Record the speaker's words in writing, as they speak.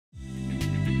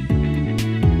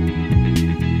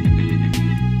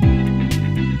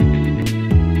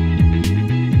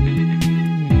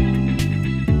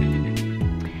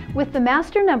With the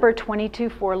master number 22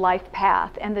 for life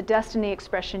path and the destiny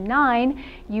expression 9,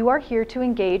 you are here to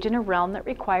engage in a realm that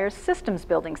requires systems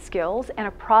building skills and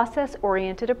a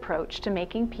process-oriented approach to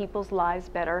making people's lives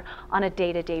better on a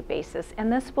day-to-day basis. And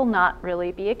this will not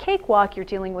really be a cakewalk. You're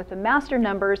dealing with the master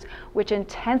numbers, which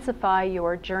intensify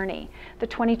your journey. The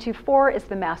 22-4 is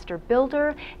the master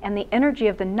builder, and the energy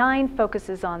of the 9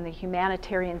 focuses on the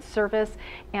humanitarian service,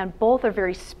 and both are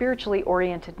very spiritually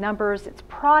oriented numbers. It's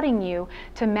prodding you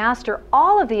to master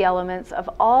all of the elements of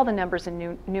all the numbers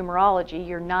in numerology.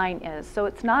 Your 9 is. So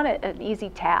it's not an easy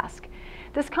task.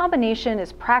 This combination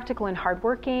is practical and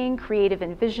hardworking, creative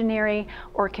and visionary,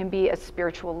 or can be a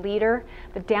spiritual leader.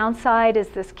 The downside is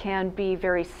this can be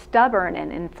very stubborn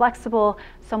and inflexible,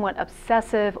 somewhat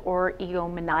obsessive or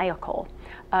egomaniacal.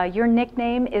 Your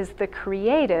nickname is the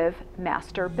Creative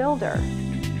Master Builder.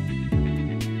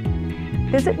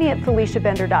 Visit me at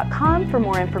FeliciaBender.com for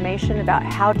more information about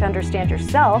how to understand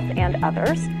yourself and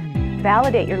others,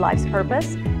 validate your life's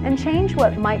purpose, and change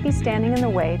what might be standing in the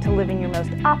way to living your most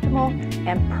optimal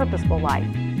and purposeful life.